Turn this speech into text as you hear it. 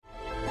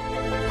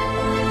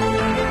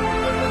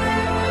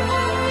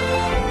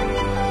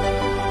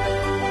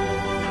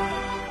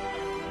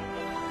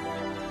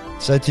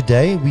So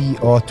today we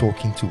are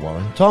talking to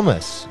Warren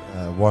Thomas.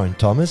 Warren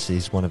Thomas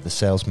is one of the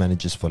sales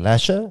managers for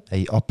Lasher.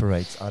 He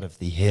operates out of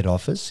the head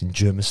office in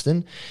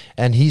Germiston,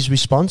 and he's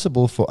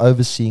responsible for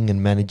overseeing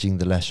and managing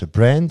the Lasher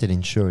brand and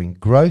ensuring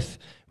growth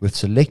with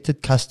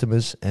selected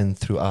customers and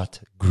throughout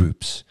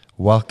groups.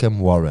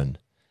 Welcome, Warren.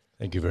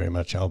 Thank you very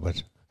much,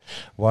 Albert.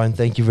 Warren,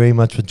 thank you very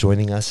much for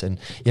joining us. And,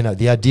 you know,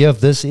 the idea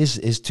of this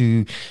is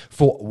to,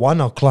 for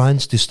one, our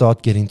clients to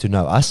start getting to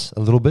know us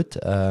a little bit,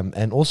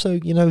 and also,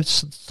 you know,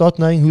 start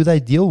knowing who they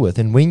deal with.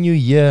 And when you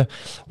hear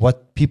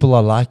what people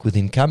are like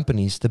within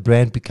companies, the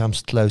brand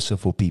becomes closer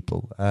for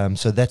people.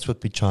 So that's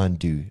what we try and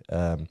do.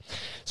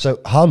 So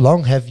how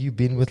long have you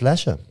been with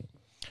Lasher?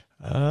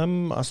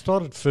 I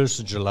started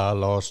 1st of July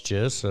last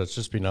year, so it's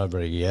just been over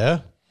a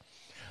year.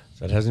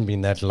 So it hasn't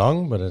been that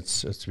long, but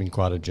it's been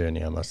quite a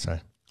journey, I must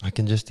say. I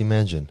can just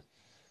imagine.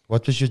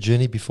 What was your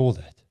journey before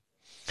that?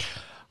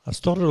 I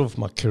started off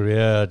my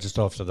career just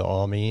after the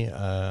army.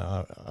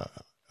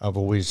 I've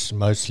always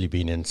mostly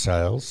been in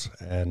sales,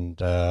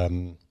 and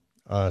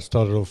I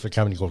started off with a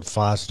company called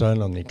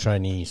Firestone on the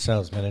trainee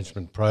sales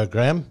management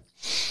program.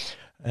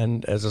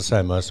 And as I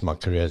say, most of my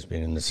career has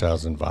been in the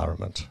sales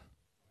environment.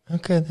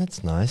 Okay,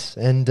 that's nice.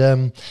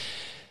 And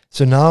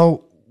so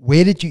now,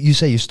 where did you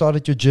say you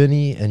started your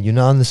journey and you're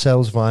now in the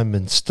sales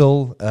environment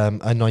still,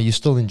 and are you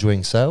still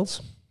enjoying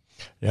sales?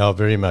 Yeah,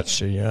 very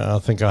much. Yeah, I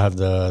think I have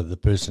the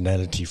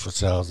personality for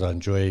sales. I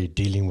enjoy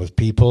dealing with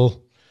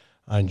people.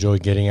 I enjoy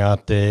getting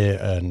out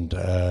there and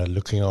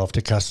looking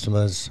after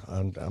customers.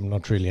 I'm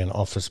not really an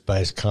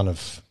office-based kind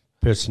of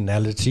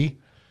personality.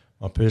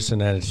 My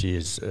personality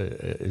is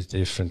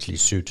definitely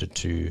suited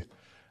to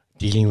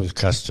dealing with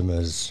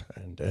customers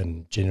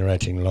and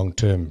generating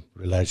long-term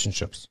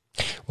relationships.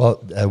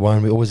 Well,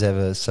 Warren, we always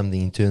have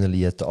something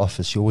internally at the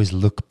office. You always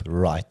look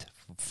right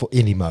for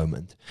any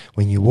moment.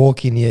 When you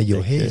walk in here,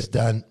 your hair is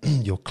done,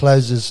 your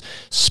clothes is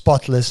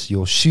spotless,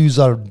 your shoes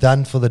are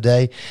done for the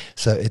day.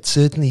 So it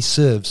certainly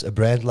serves a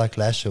brand like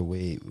Lasher,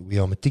 where we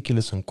are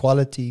meticulous on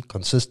quality,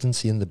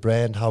 consistency in the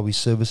brand, how we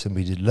service and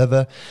we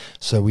deliver.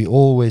 So we're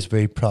always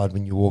very proud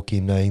when you walk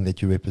in knowing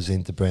that you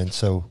represent the brand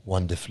so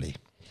wonderfully.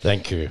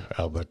 Thank you,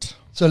 Albert.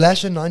 So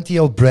Lasher,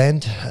 90-year-old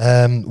brand.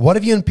 What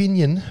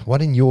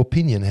in your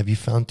opinion, have you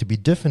found to be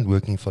different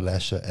working for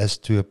Lasher as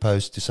to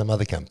opposed to some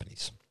other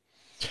companies?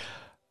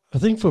 I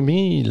think for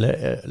me,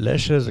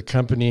 Lasher as a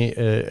company,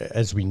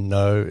 as we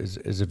know,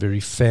 is a very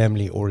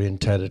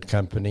family-orientated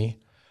company.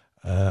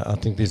 I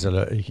think there's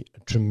a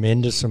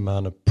tremendous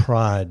amount of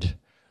pride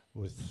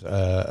with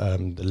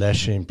the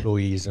Lasher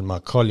employees and my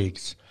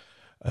colleagues.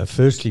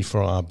 Firstly,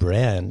 for our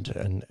brand,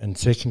 and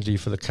secondly,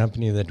 for the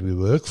company that we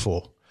work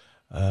for.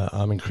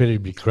 I'm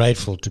incredibly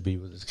grateful to be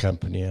with this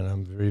company, and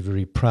I'm very,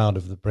 very proud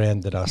of the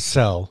brand that I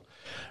sell,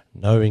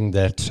 knowing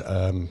that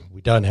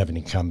we don't have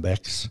any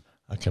comebacks.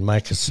 I can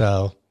make a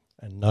sale,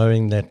 and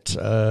knowing that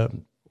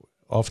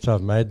after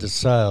I've made the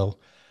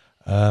sale,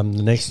 the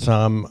next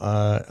time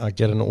I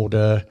get an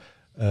order,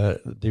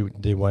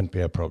 there won't be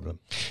a problem.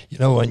 You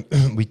know,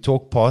 when we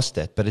talk past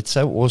that, but it's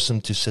so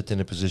awesome to sit in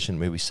a position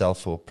where we sell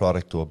for a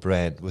product or a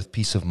brand with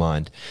peace of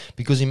mind.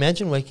 Because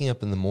imagine waking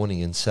up in the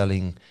morning and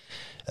selling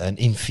an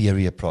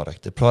inferior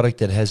product, a product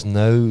that has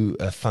no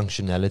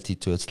functionality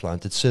to its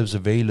client. It serves a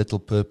very little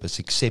purpose,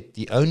 except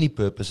the only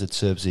purpose it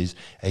serves is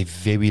a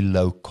very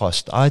low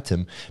cost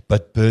item,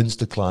 but burns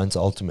the clients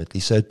ultimately.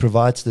 So it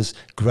provides this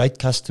great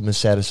customer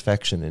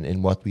satisfaction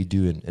in what we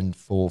do and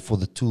for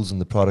the tools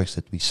and the products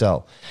that we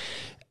sell.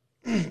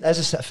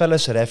 As a fellow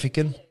South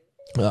African,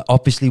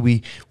 obviously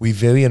we're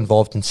very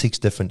involved in 6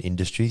 different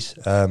industries.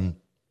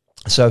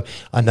 So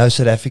I know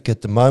South Africa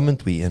at the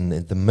moment, we're in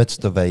the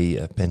midst of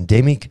a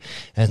pandemic,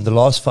 and the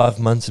last 5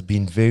 months have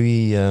been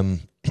very,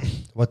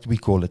 what do we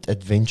call it,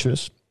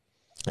 adventurous.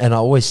 And I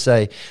always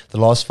say the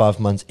last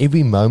 5 months,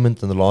 every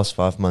moment in the last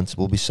 5 months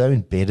will be so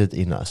embedded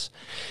in us.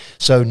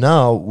 So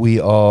now we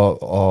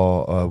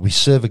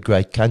serve a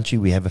great country.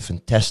 We have a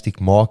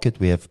fantastic market.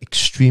 We have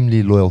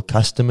extremely loyal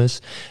customers.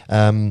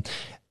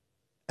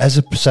 As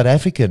a South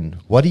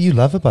African, what do you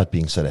love about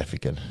being South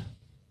African?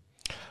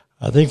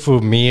 I think for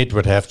me it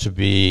would have to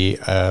be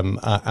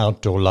our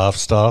outdoor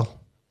lifestyle,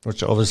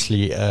 which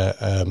obviously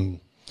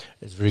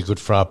is very good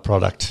for our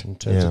product in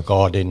terms of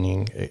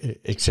gardening,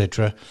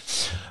 etc.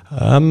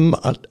 And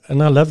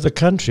I love the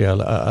country.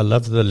 I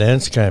love the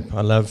landscape. I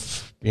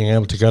love being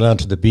able to go down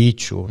to the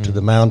beach or to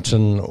the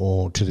mountain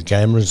or to the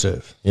game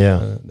reserve.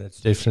 Yeah,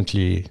 that's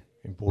definitely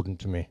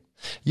important to me.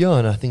 Yeah,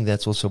 and I think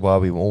that's also why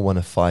we all want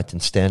to fight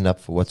and stand up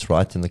for what's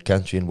right in the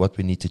country and what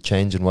we need to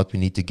change and what we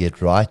need to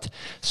get right.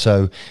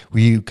 So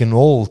we can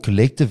all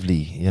collectively,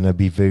 you know,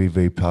 be very,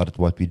 very proud of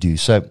what we do.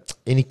 So,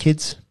 any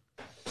kids?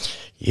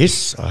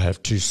 Yes, I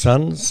have 2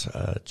 sons,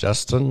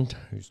 Justin,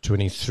 who's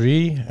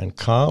 23, and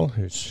Kyle,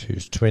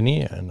 who's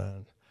 20. And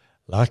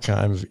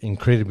I'm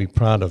incredibly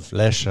proud of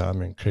Lasher.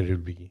 I'm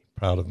incredibly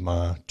proud of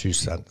my 2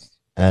 sons.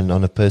 And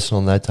on a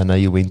personal note, I know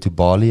you went to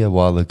Bali a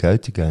while ago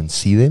to go and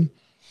see them.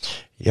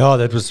 Yeah,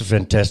 that was a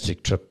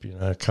fantastic trip. You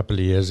know, a couple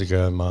of years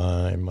ago,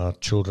 my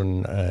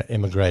children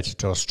emigrated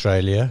to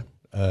Australia,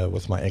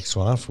 with my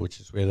ex-wife, which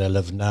is where they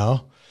live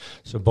now.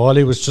 So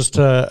Bali was just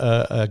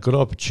a good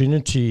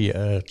opportunity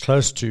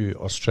close to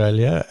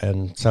Australia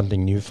and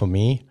something new for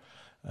me.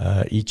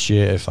 Each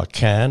year, if I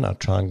can, I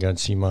try and go and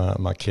see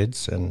my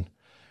kids, and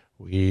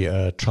we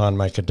try and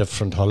make a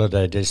different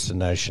holiday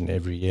destination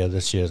every year.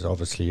 This year is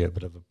obviously a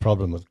bit of a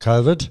problem with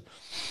COVID.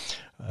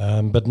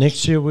 But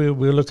next year we'll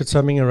look at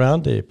something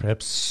around there,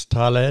 perhaps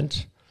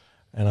Thailand,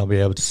 and I'll be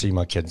able to see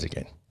my kids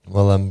again.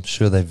 Well, I'm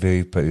sure they're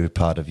very, very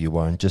proud of you,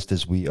 Warren, just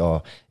as we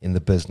are in the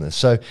business.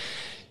 So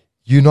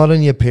you're not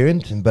only a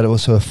parent, but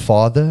also a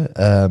father.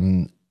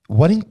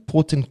 What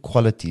important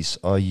qualities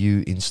are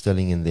you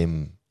instilling in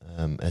them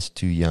as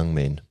two young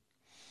men?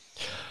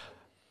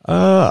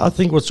 I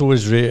think what's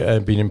always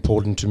been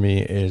important to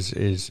me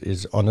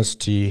is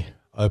honesty,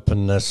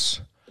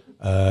 openness,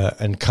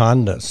 and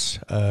kindness.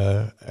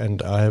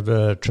 And I have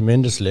a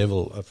tremendous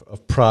level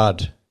of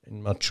pride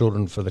in my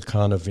children for the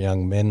kind of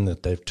young men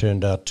that they've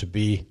turned out to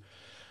be.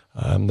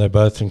 They're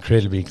both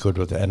incredibly good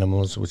with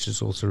animals, which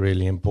is also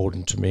really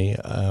important to me.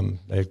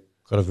 They've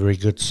got a very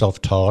good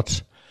soft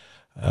heart.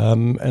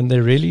 And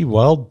they're really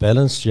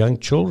well-balanced young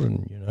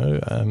children, you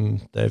know.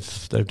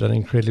 They've done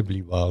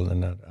incredibly well,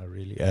 and I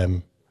really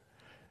am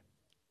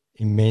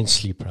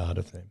immensely proud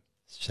of them.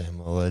 Shame.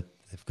 Well,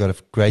 they've got a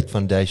great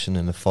foundation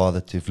and a father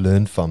to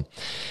learn from.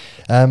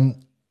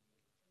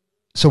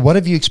 So what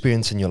have you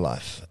experienced in your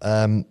life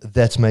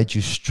that's made you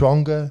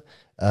stronger,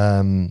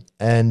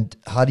 and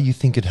how do you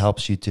think it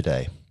helps you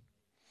today?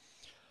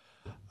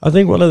 I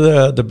think one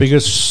of the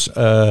biggest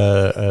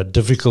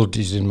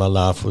difficulties in my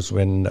life was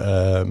when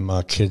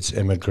my kids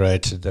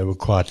emigrated. They were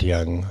quite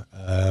young.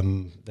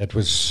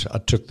 I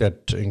took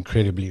that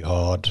incredibly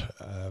hard.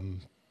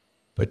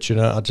 But, you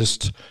know,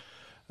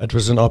 it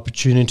was an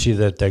opportunity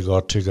that they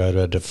got to go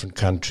to a different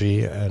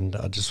country, and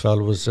I just felt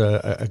it was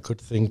a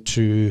good thing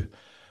to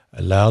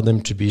allow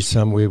them to be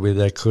somewhere where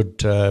they could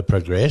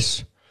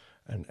progress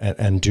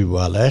and do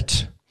well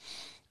at.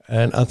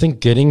 And I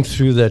think getting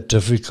through that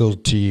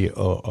difficulty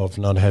of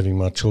not having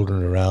my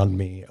children around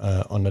me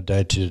on a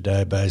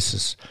day-to-day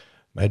basis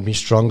made me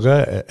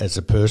stronger as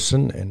a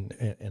person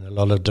in a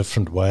lot of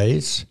different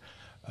ways.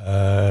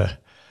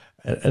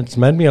 It's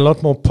made me a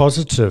lot more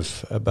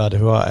positive about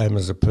who I am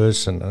as a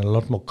person, and a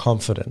lot more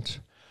confident,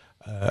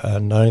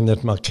 knowing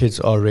that my kids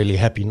are really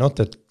happy. Not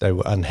that they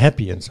were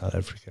unhappy in South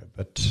Africa,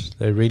 but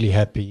they're really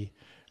happy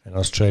in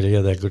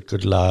Australia. They got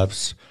good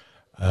lives.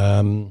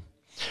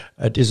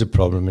 It is a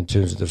problem in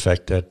terms of the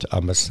fact that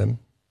I miss them.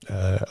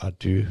 I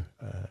do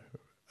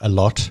a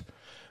lot,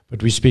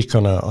 but we speak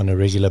on a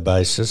regular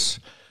basis.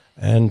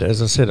 And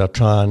as I said, I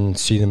try and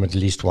see them at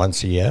least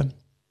once a year.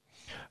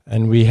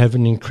 And we have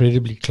an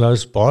incredibly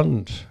close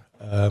bond,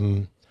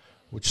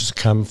 which has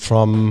come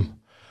from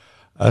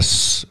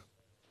us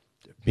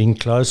being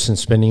close and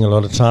spending a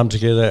lot of time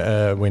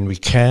together when we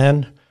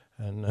can,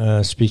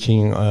 and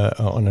speaking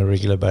on a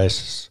regular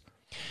basis.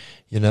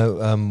 You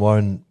know,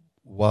 Warren,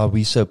 while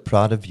we're so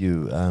proud of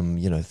you,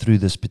 you know, through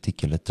this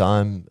particular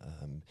time,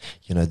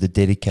 you know, the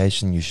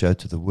dedication you show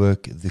to the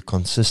work, the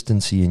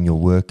consistency in your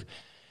work,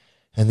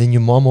 and then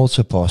your mom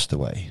also passed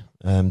away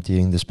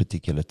during this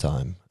particular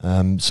time.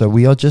 So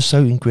we are just so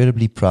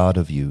incredibly proud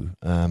of you,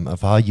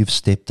 of how you've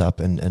stepped up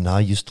and how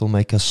you still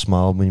make us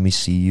smile when we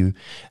see you,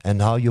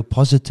 and how your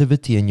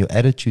positivity and your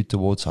attitude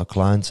towards our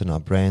clients and our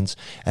brands,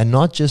 and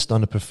not just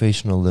on a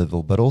professional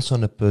level, but also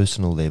on a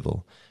personal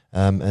level.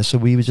 And so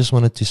we just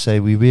wanted to say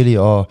we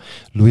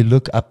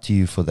look up to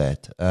you for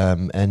that.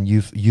 And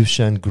you've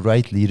shown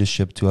great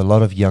leadership to a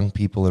lot of young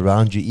people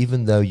around you,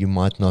 even though you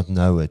might not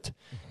know it.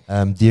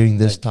 During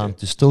this time,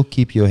 to still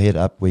keep your head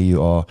up where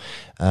you are,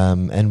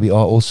 and we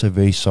are also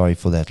very sorry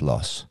for that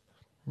loss.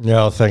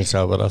 Yeah, thanks,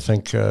 Albert. I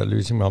think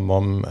losing my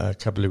mom a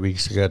couple of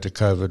weeks ago to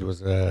COVID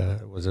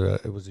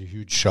was a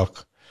huge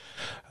shock,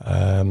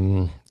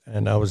 and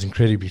I was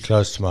incredibly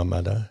close to my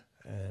mother,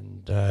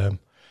 and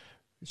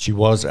she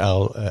was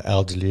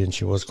elderly and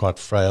she was quite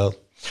frail,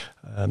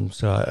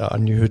 so I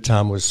knew her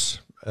time was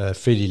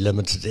fairly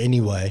limited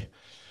anyway.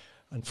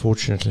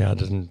 Unfortunately, I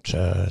didn't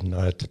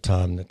know at the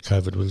time that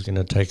COVID was going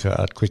to take her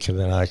out quicker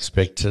than I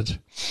expected.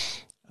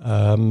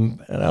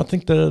 And I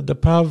think the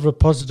power of a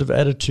positive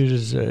attitude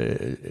is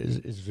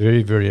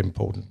very, very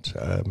important.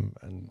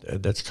 And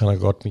that's kind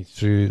of got me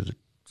through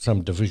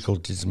some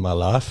difficulties in my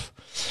life.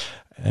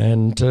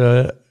 And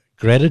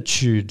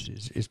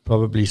gratitude is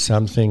probably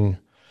something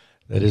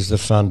that is the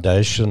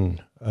foundation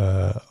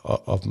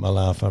of my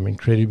life. I'm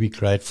incredibly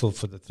grateful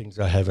for the things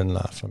I have in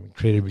life. I'm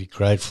incredibly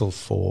grateful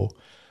for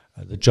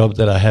the job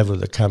that I have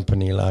with a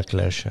company like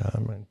Lasher.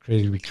 I'm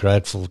incredibly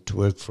grateful to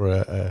work for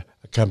a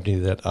company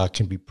that I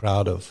can be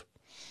proud of.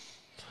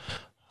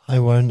 Hi,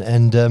 Warren,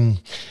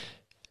 and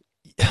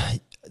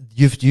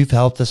you've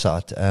helped us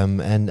out,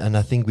 and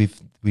I think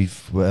we've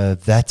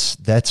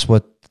that's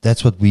what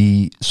that's what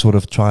we sort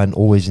of try and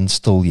always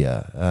instill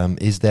here,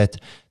 is that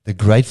the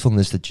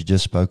gratefulness that you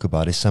just spoke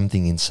about is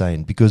something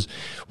insane, because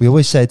we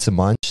always say it's a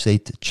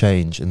mindset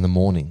change in the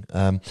morning.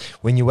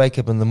 When you wake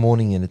up in the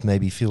morning and it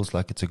maybe feels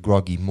like it's a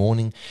groggy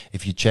morning,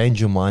 if you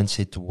change your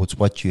mindset towards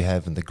what you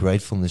have and the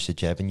gratefulness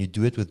that you have, and you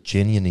do it with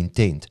genuine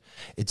intent,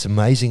 it's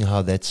amazing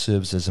how that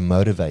serves as a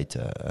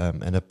motivator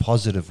and a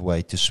positive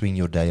way to swing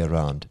your day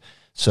around.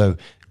 So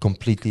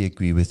completely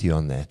agree with you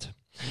on that.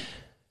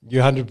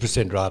 You're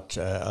 100% right.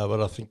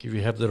 But I think if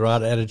you have the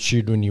right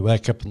attitude when you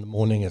wake up in the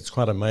morning, it's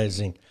quite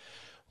amazing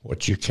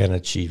what you can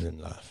achieve in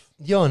life.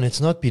 Yeah, and it's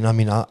not been, I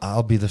mean,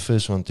 I'll be the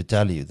first one to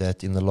tell you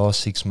that in the last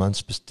 6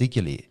 months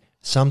particularly,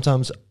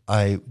 sometimes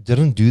I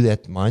didn't do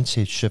that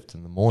mindset shift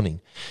in the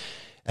morning.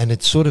 And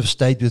it sort of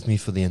stayed with me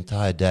for the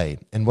entire day.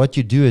 And what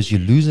you do is you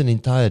lose an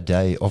entire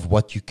day of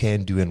what you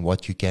can do and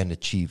what you can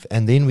achieve.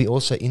 And then we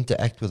also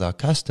interact with our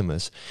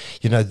customers.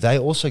 You know, they're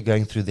also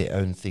going through their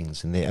own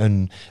things and their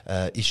own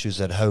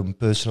issues at home,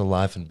 personal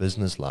life and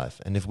business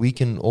life. And if we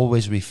can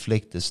always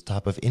reflect this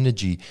type of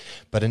energy,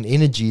 but an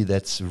energy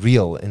that's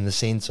real in the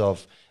sense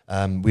of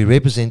we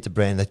represent a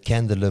brand that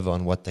can deliver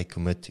on what they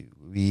commit to.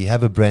 We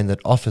have a brand that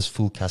offers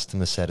full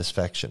customer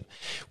satisfaction.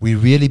 We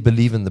really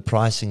believe in the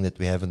pricing that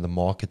we have in the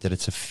market, that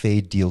it's a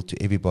fair deal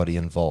to everybody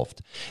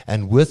involved.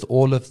 And with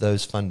all of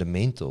those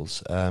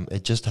fundamentals,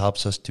 it just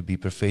helps us to be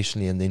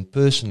professionally and then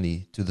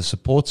personally to the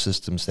support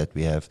systems that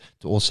we have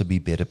to also be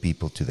better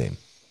people to them.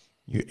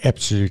 You're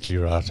absolutely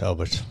right,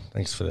 Albert.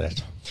 Thanks for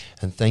that.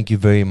 And thank you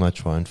very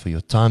much, Ryan, for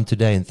your time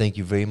today. And thank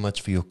you very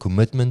much for your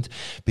commitment,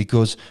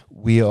 because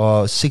we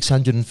are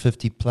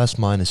 650 plus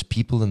minus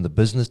people in the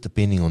business,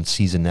 depending on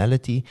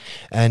seasonality.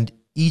 And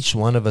each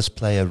one of us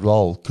play a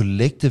role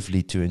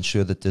collectively to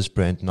ensure that this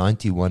brand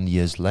 91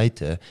 years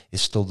later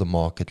is still the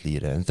market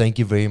leader. And thank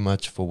you very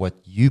much for what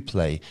you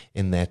play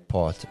in that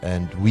part.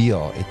 And we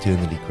are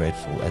eternally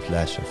grateful at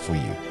Lasher for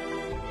you.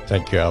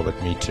 Thank you, Albert.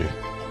 Me too.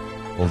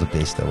 All the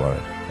best,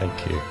 Warren.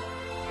 Thank you.